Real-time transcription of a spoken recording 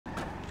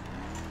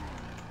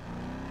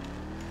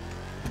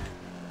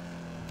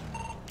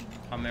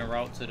I'm en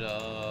route to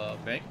the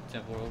bank,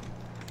 Temple.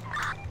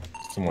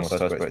 Someone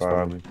suspect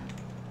probably.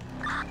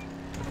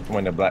 Someone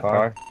in the black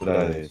car? Who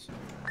that is?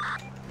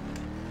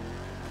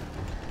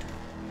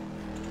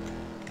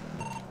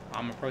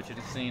 I'm approaching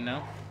the scene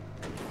now.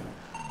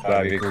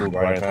 That'd be cool,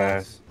 Brian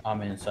Pass.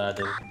 I'm inside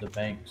the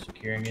bank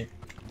securing it.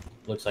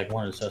 Looks like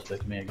one of the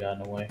suspects may have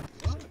gotten away.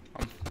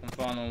 I'm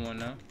following one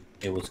now.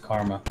 It was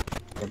Karma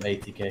from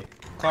ATK.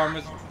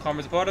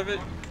 Karma's part of it?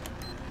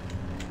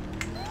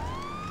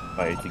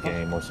 ATK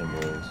ain't motion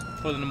boys.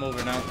 Pulling them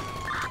over now.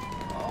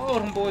 Oh,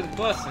 them boys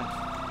busting.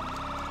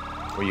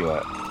 Where you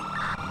at?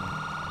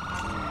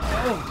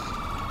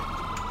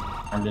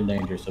 Oh. Armed and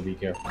dangerous, so be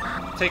careful.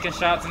 Taking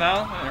shots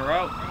now, en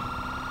route.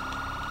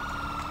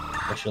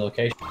 What's your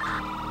location?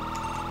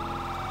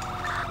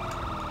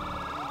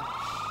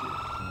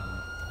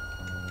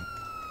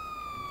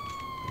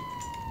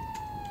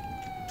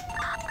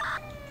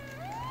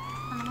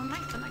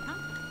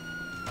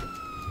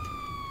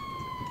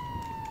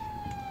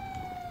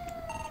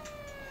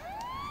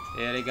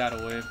 Yeah, they got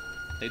away.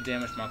 They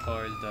damaged my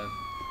car, it's done.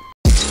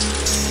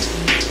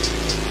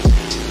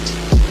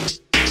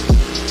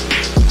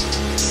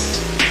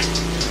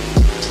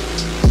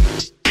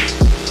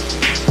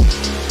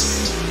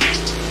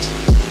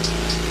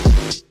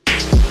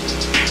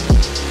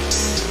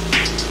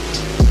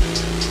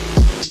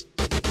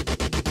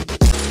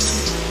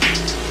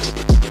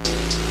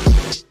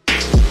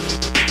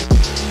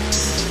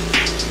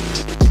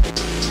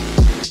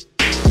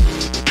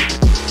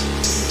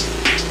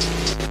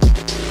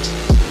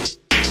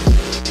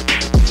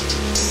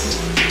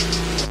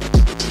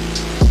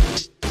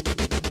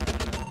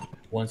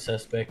 One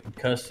suspect in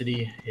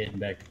custody, heading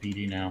back to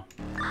PD now.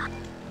 I'm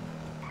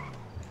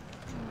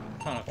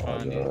trying to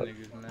find these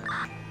niggas, man.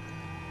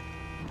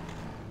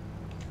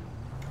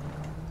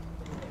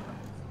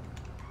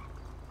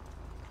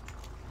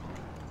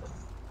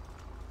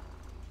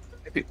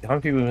 How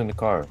many people in the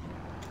car?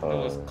 There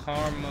was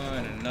Karma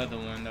and another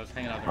one that was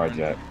hanging out Hijack.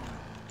 there.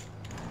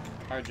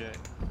 Hijack.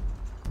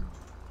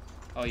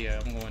 Oh yeah,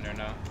 I'm going there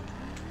now.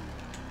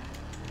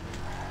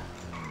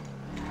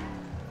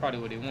 Probably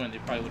what they wanted. They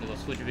probably would have go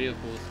switch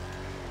vehicles.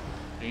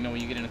 And you know,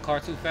 when you get in the car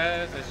too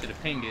fast, I should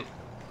have pinged it.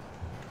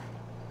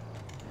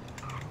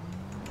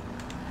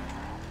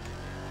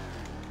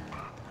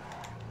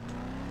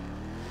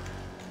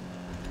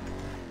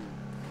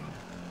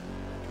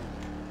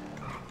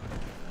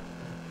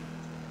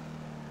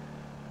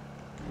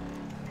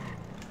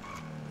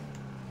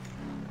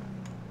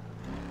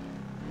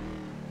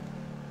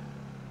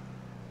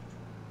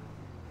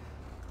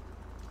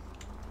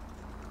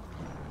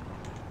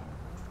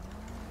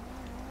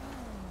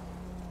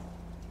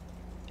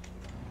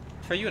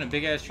 Are you in a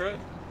big ass truck?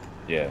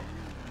 Yeah.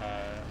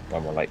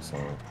 Got my lights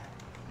on.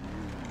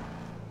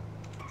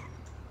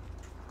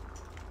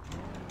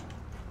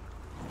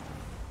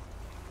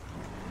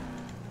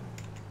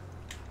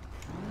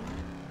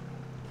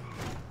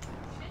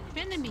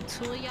 Shouldn't it be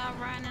two of y'all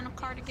riding in a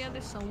car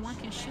together so one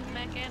can shoot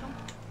back at them?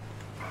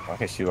 I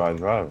can shoot while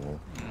driving.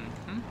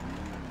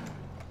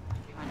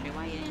 Andre,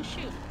 why you didn't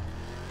shoot?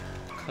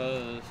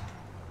 Cause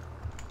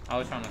I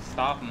was trying to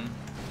stop him.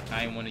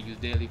 I didn't want to use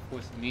deadly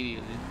force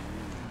immediately.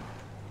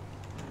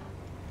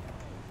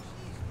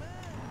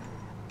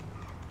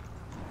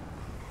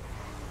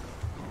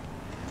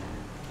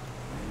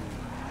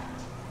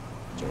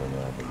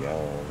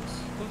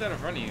 Who's that in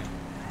front of you?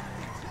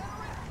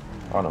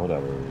 I don't know who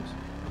that is.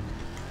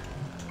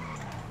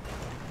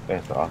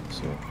 That's the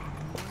officer.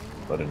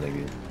 Other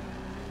nigga.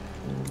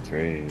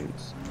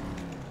 Trades.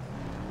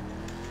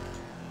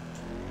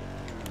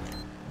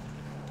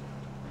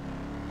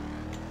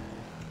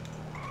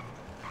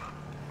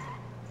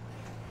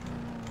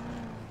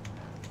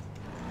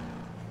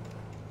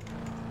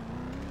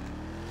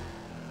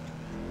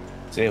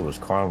 Say it was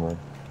Karma.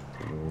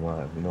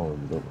 We know what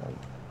it looked like.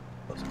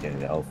 Let's get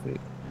the outfit.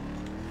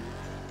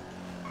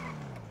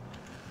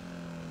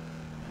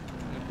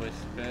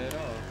 Sped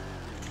off.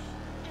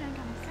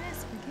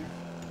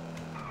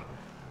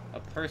 A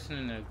person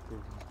in a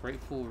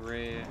grateful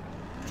red.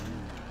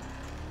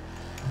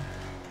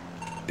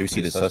 Do you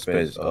see the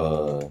suspect's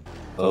clothing?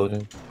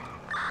 Talking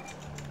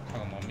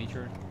about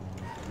Mitra?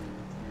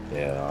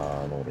 Yeah,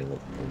 I know what they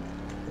look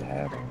like. They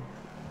have them.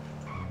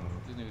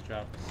 This nigga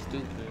driving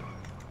stupid.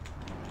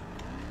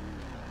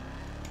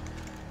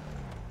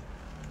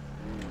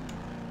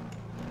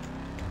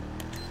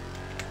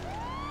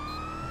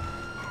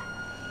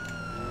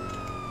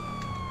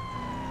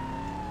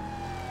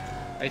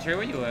 Hey Trey,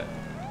 where you at?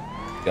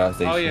 Gas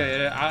station. Oh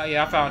yeah,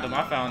 I found him.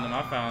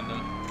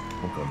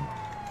 Okay.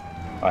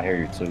 I hear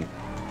you too.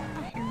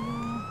 I hear you.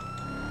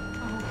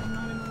 I hope I'm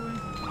not in the way.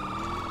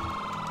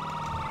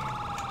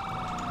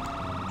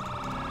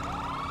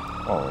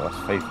 Oh, that's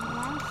faithful.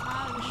 Wrong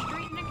side of the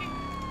street, nigga.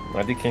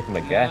 I did came from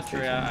the gas Trey,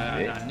 station.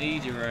 I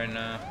need you right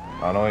now.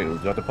 I know it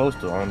was at the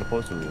postal. I'm on the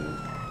postal.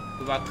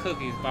 We buy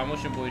cookies, buy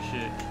motion boy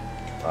shit.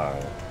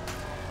 Alright.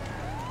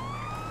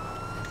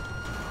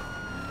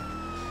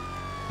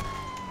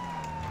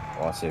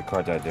 Oh, I see a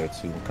car right there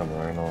too. I'm coming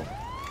right on.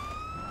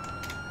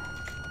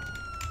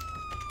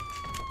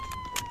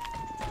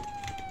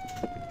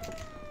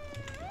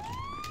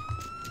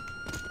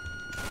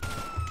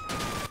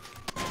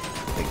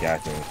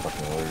 can't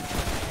fucking word.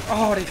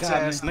 Oh, they Bitch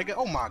got me. ass nigga.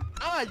 Oh my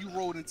god, you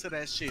rolled into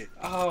that shit.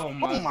 Oh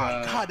my,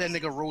 God, that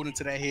nigga rolled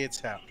into that head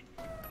tap.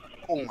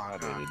 Oh my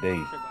Out god. of the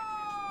day.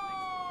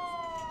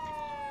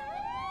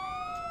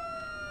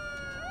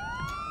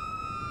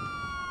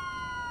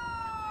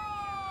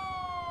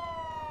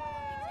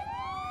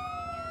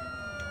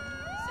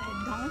 Said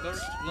don't.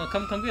 Look,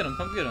 come get him,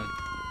 come get him.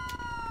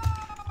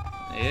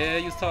 Yeah,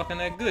 you was talking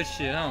that good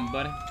shit, huh,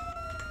 buddy?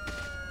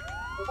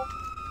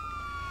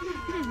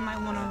 Might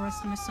want to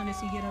arrest him as soon as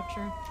he get up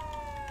here.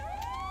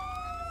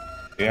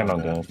 Yeah,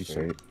 I'm done. She's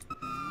straight.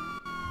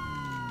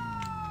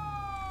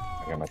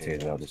 I got my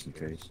taser out just in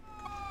case.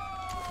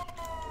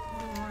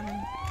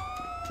 Running.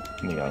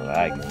 Nigga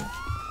lagging.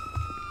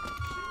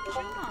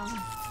 Shoot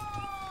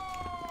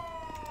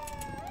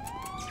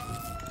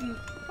him.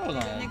 Hold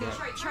on, Nigga,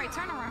 bro. Trey,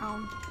 turn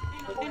around.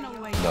 Ain't no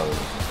way. No.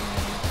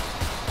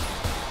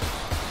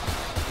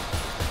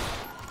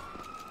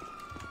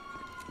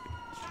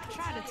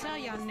 Try to tell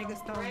y'all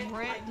niggas to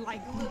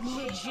like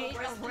legit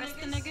arrest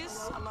the niggas.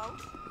 Hello?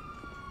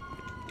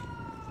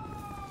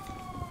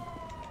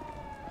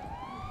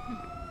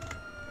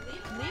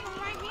 Leave him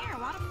right here.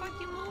 Why the fuck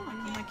you moving?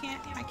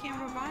 I can't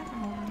revive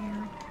him over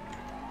here.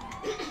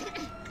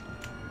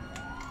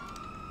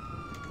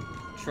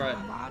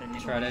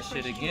 Try that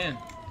shit again.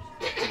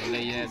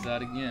 Lay your ass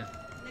out again.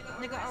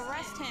 Nigga,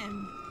 arrest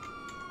him.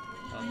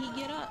 When he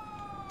get up.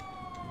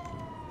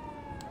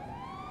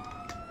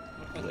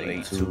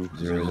 Late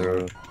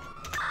 200.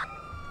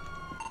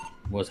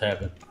 What's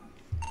happened?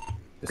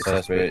 The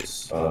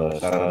suspects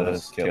shot at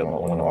us, killed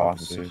one of the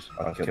officers.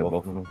 I killed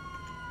both of them.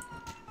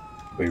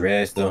 We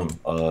razzed them,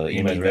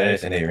 email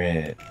razzed, and they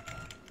ran.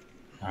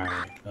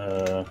 Alright,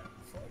 fucking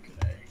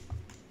A.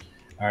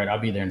 Alright, I'll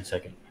be there in a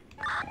second.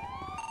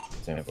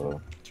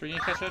 10-4. Tree, you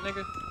catch that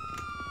nigga?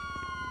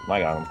 My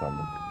God, I'm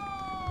coming.